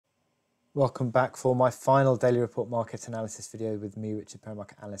Welcome back for my final daily report market analysis video with me, Richard Perry,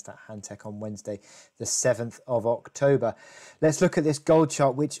 market analyst at Hantec on Wednesday, the 7th of October. Let's look at this gold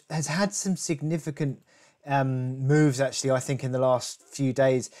chart, which has had some significant moves, actually, I think, in the last few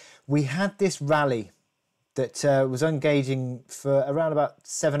days. We had this rally that was engaging for around about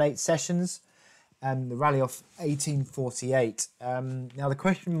 7-8 sessions. The rally off 1848. Now, the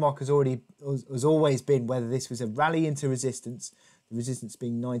question mark has always been whether this was a rally into resistance, the resistance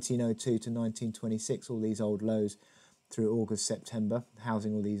being 1902 to 1926, all these old lows through August, September,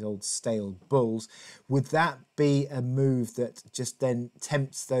 housing all these old stale bulls. Would that be a move that just then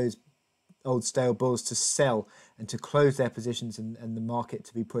tempts those old stale bulls to sell and to close their positions and the market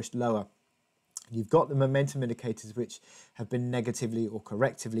to be pushed lower? You've got the momentum indicators which have been negatively or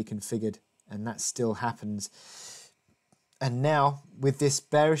correctively configured, and that still happens. And now, with this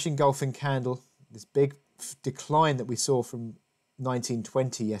bearish engulfing candle, this big decline that we saw from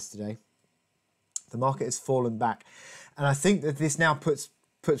 1920 yesterday, the market has fallen back. And I think that this now puts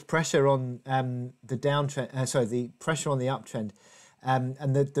pressure on the downtrend, the pressure on the uptrend. And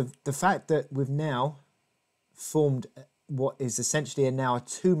the fact that we've now formed what is essentially now a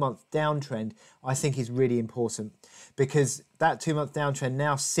 2-month downtrend, I think is really important, because that 2-month downtrend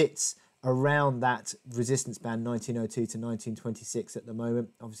now sits around that resistance band 1902 to 1926 at the moment.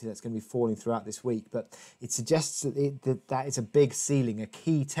 Obviously that's going to be falling throughout this week, but it suggests that that is a big ceiling, a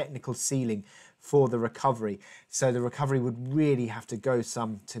key technical ceiling for the recovery. So the recovery would really have to go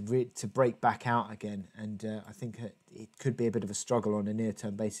some to break back out again, and I think it could be a bit of a struggle on a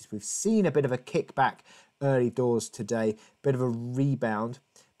near-term basis. We've seen a bit of a kickback early doors today, bit of a rebound,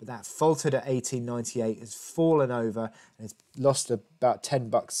 but that faltered at 1898, has fallen over and has lost about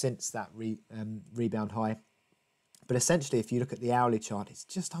 $10 since that rebound high. But essentially, if you look at the hourly chart, it's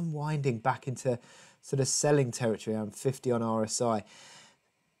just unwinding back into sort of selling territory around 50 on RSI.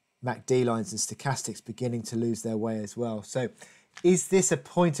 MACD lines and stochastics beginning to lose their way as well. So is this a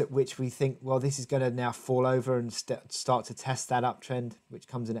point at which we think, well, this is going to now fall over and start to test that uptrend, which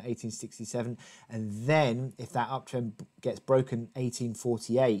comes in at 1867? And then if that uptrend gets broken,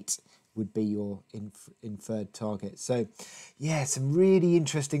 1848 would be your inferred target. So yeah, some really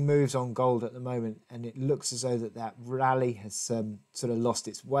interesting moves on gold at the moment. And it looks as though that rally has sort of lost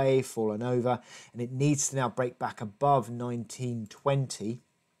its way, fallen over, and it needs to now break back above 1920,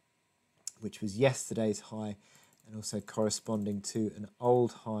 which was yesterday's high, and also corresponding to an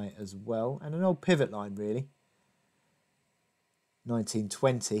old high as well, and an old pivot line really.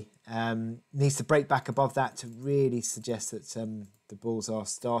 1920 needs to break back above that to really suggest that the bulls are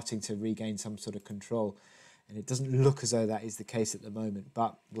starting to regain some sort of control, and it doesn't look as though that is the case at the moment,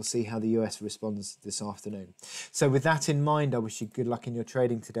 but we'll see how the US responds this afternoon. So with that in mind, I wish you good luck in your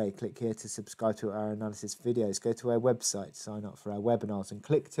trading today. Click here to subscribe to our analysis videos, go to our website, sign up for our webinars, and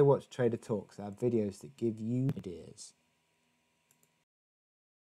click to watch Trader Talks, our videos that give you ideas.